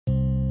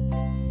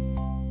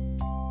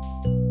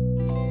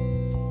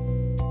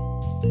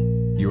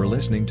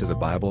listening to the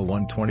Bible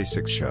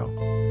 126 show.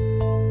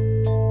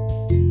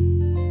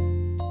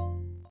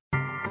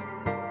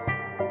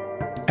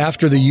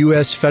 After the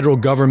U.S. federal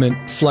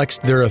government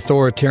flexed their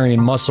authoritarian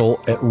muscle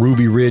at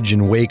Ruby Ridge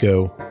in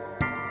Waco,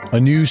 a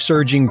new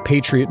surging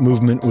patriot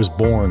movement was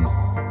born,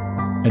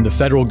 and the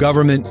federal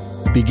government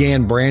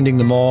began branding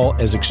them all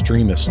as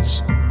extremists.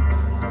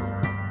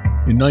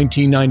 In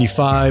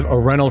 1995, a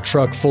rental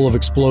truck full of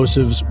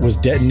explosives was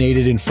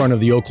detonated in front of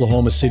the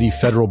Oklahoma City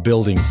Federal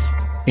Building,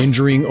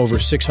 injuring over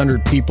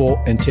 600 people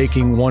and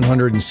taking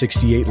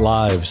 168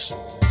 lives.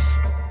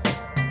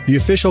 The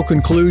official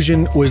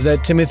conclusion was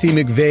that Timothy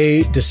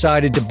McVeigh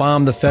decided to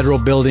bomb the federal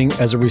building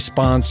as a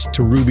response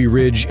to Ruby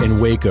Ridge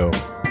and Waco,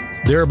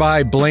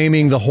 thereby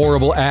blaming the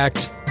horrible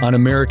act on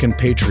American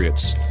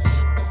patriots.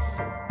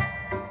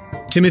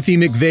 Timothy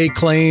McVeigh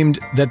claimed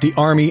that the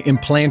Army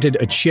implanted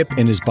a chip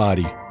in his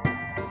body.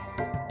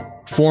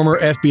 Former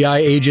FBI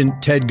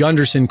agent Ted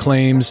Gunderson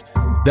claims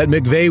that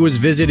McVeigh was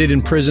visited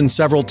in prison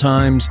several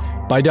times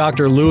by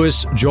Dr.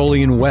 Louis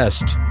Jolyon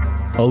West,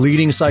 a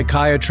leading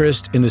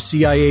psychiatrist in the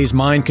CIA's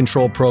mind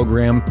control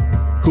program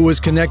who was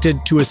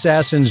connected to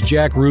assassins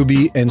Jack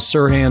Ruby and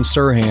Sirhan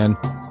Sirhan,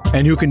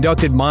 and who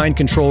conducted mind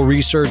control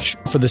research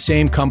for the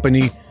same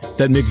company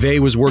that McVeigh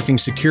was working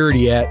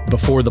security at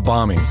before the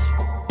bombing.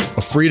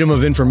 A Freedom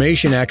of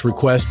Information Act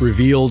request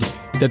revealed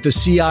that the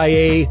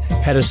CIA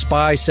had a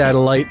spy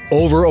satellite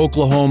over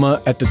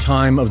Oklahoma at the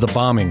time of the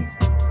bombing.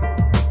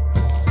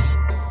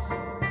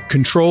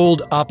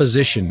 Controlled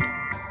opposition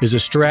is a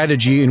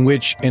strategy in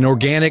which an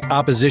organic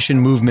opposition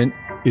movement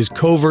is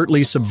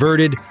covertly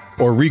subverted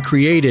or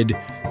recreated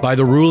by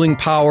the ruling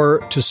power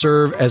to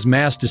serve as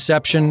mass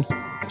deception,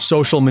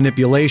 social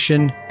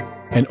manipulation,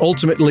 and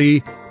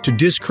ultimately to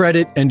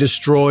discredit and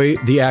destroy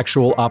the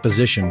actual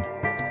opposition.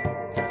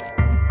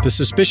 The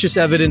suspicious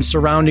evidence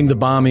surrounding the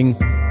bombing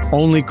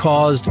only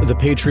caused the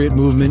Patriot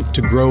movement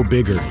to grow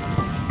bigger.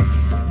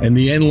 And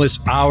the endless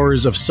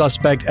hours of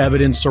suspect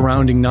evidence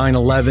surrounding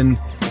 9/11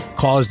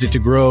 caused it to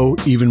grow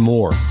even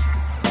more.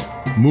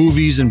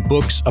 Movies and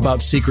books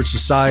about secret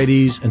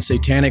societies and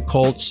satanic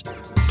cults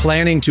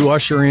planning to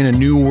usher in a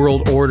new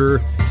world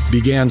order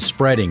began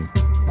spreading.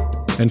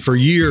 And for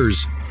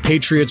years,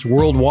 patriots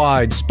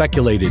worldwide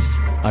speculated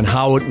on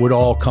how it would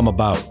all come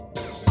about.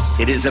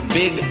 It is a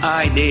big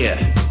idea.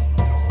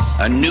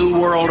 A new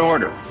world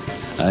order.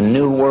 A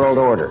new world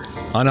order.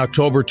 On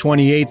October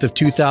 28th of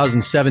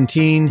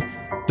 2017,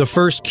 the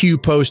first Q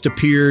post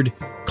appeared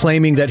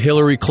claiming that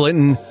Hillary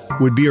Clinton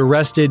would be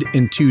arrested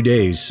in 2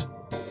 days.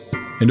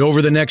 And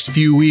over the next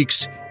few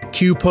weeks,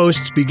 Q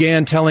posts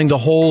began telling the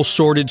whole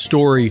sordid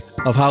story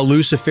of how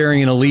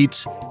Luciferian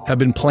elites have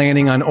been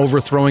planning on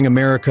overthrowing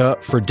America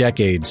for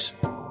decades.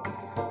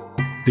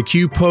 The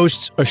Q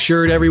posts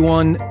assured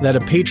everyone that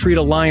a Patriot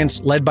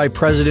alliance led by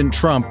President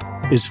Trump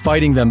is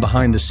fighting them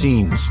behind the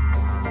scenes,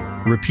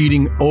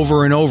 repeating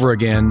over and over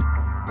again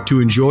to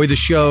enjoy the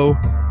show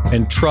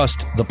and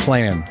trust the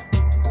plan.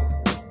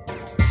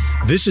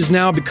 This is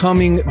now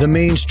becoming the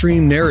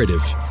mainstream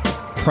narrative.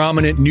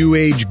 Prominent New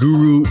Age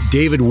guru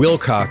David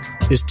Wilcock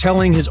is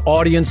telling his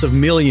audience of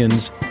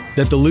millions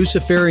that the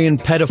Luciferian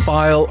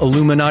pedophile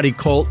Illuminati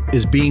cult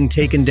is being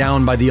taken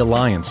down by the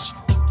Alliance.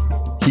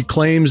 He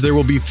claims there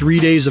will be 3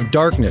 days of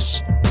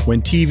darkness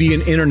when TV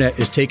and internet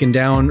is taken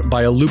down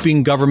by a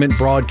looping government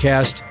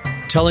broadcast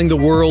telling the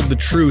world the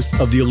truth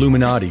of the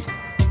Illuminati.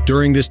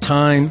 During this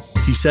time,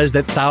 he says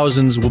that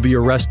thousands will be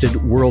arrested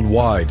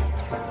worldwide.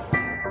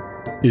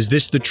 Is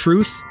this the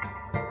truth,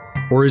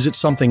 or is it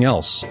something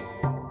else?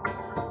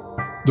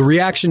 The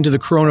reaction to the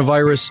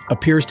coronavirus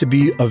appears to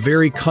be a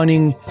very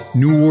cunning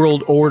New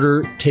World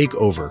Order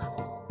takeover.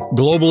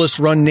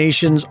 Globalist-run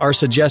nations are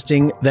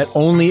suggesting that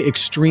only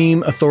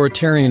extreme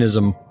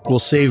authoritarianism will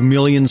save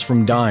millions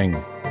from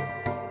dying.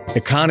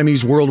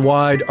 Economies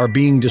worldwide are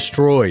being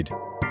destroyed.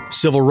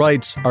 Civil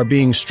rights are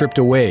being stripped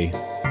away.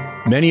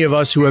 Many of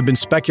us who have been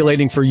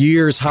speculating for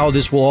years how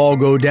this will all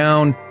go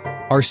down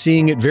are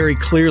seeing it very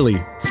clearly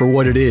for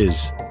what it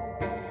is.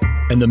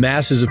 And the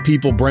masses of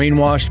people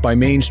brainwashed by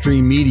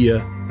mainstream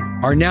media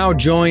are now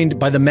joined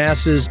by the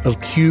masses of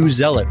Q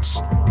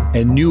zealots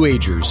and New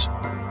Agers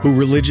who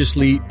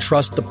religiously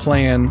trust the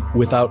plan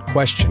without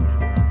question.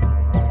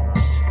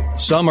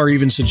 Some are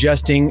even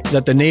suggesting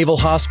that the naval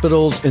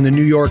hospitals in the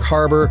New York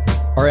harbor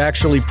are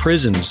actually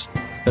prisons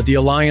that the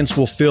Alliance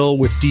will fill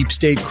with deep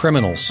state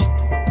criminals.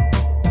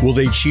 Will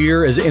they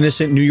cheer as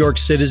innocent New York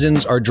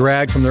citizens are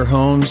dragged from their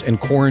homes and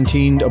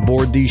quarantined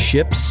aboard these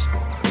ships?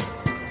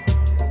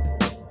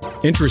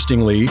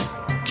 Interestingly,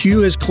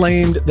 Q has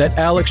claimed that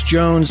Alex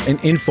Jones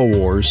and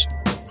InfoWars,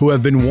 who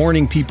have been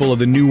warning people of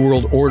the New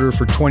World Order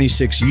for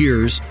 26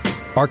 years,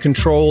 are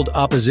controlled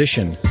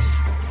opposition.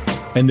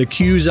 And the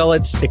Q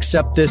zealots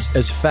accept this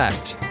as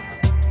fact.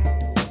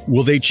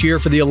 Will they cheer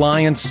for the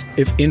Alliance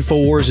if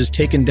InfoWars is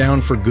taken down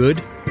for good?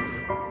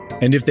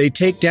 And if they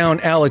take down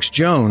Alex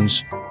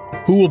Jones,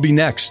 who will be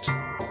next?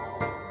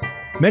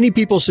 Many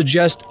people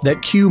suggest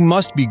that Q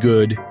must be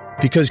good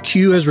because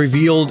Q has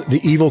revealed the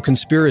evil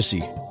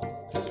conspiracy.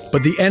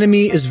 But the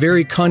enemy is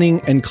very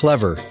cunning and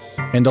clever,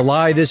 and a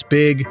lie this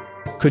big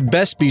could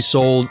best be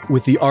sold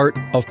with the art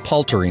of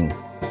paltering.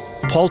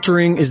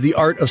 Paltering is the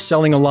art of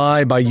selling a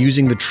lie by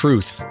using the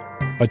truth.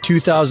 A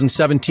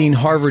 2017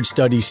 Harvard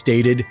study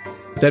stated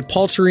that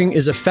paltering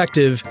is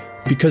effective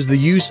because the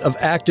use of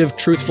active,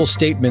 truthful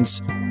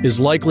statements is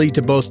likely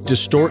to both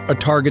distort a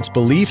target's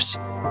beliefs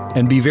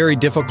and be very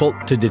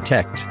difficult to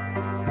detect.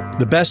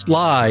 The best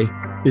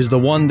lie is the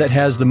one that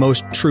has the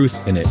most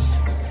truth in it.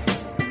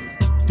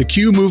 The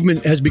Q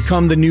movement has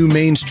become the new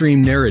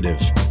mainstream narrative.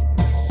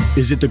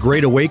 Is it the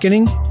Great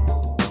Awakening?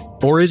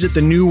 Or is it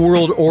the New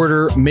World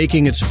Order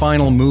making its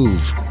final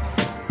move?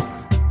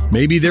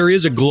 Maybe there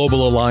is a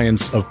global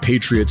alliance of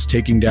patriots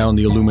taking down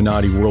the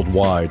Illuminati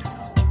worldwide.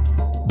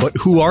 But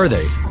who are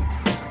they?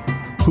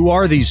 Who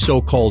are these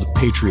so-called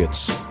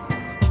patriots?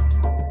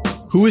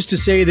 Who is to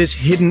say this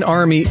hidden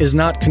army is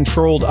not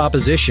controlled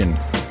opposition,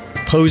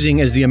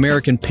 posing as the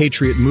American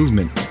Patriot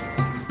Movement?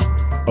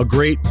 A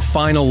great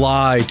final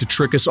lie to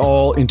trick us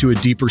all into a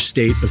deeper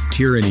state of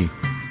tyranny,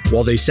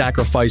 while they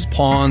sacrifice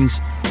pawns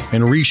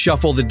and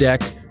reshuffle the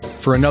deck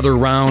for another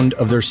round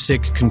of their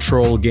sick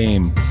control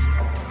game.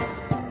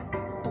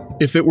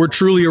 If it were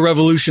truly a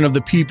revolution of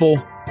the people,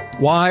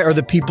 why are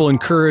the people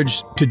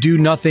encouraged to do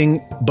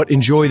nothing but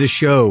enjoy the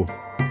show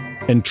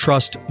and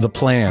trust the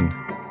plan?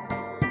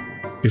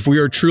 If we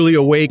are truly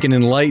awake and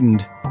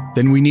enlightened,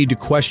 then we need to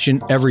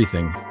question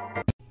everything.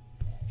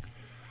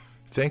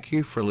 Thank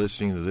you for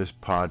listening to this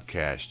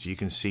podcast. You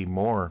can see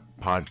more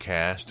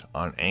podcasts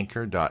on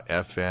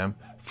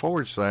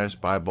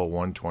anchor.fm/Bible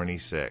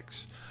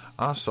 126.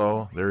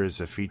 Also, there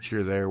is a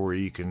feature there where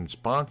you can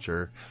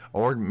sponsor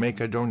or make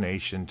a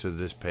donation to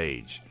this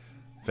page.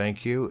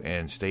 Thank you,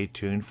 and stay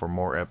tuned for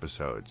more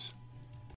episodes.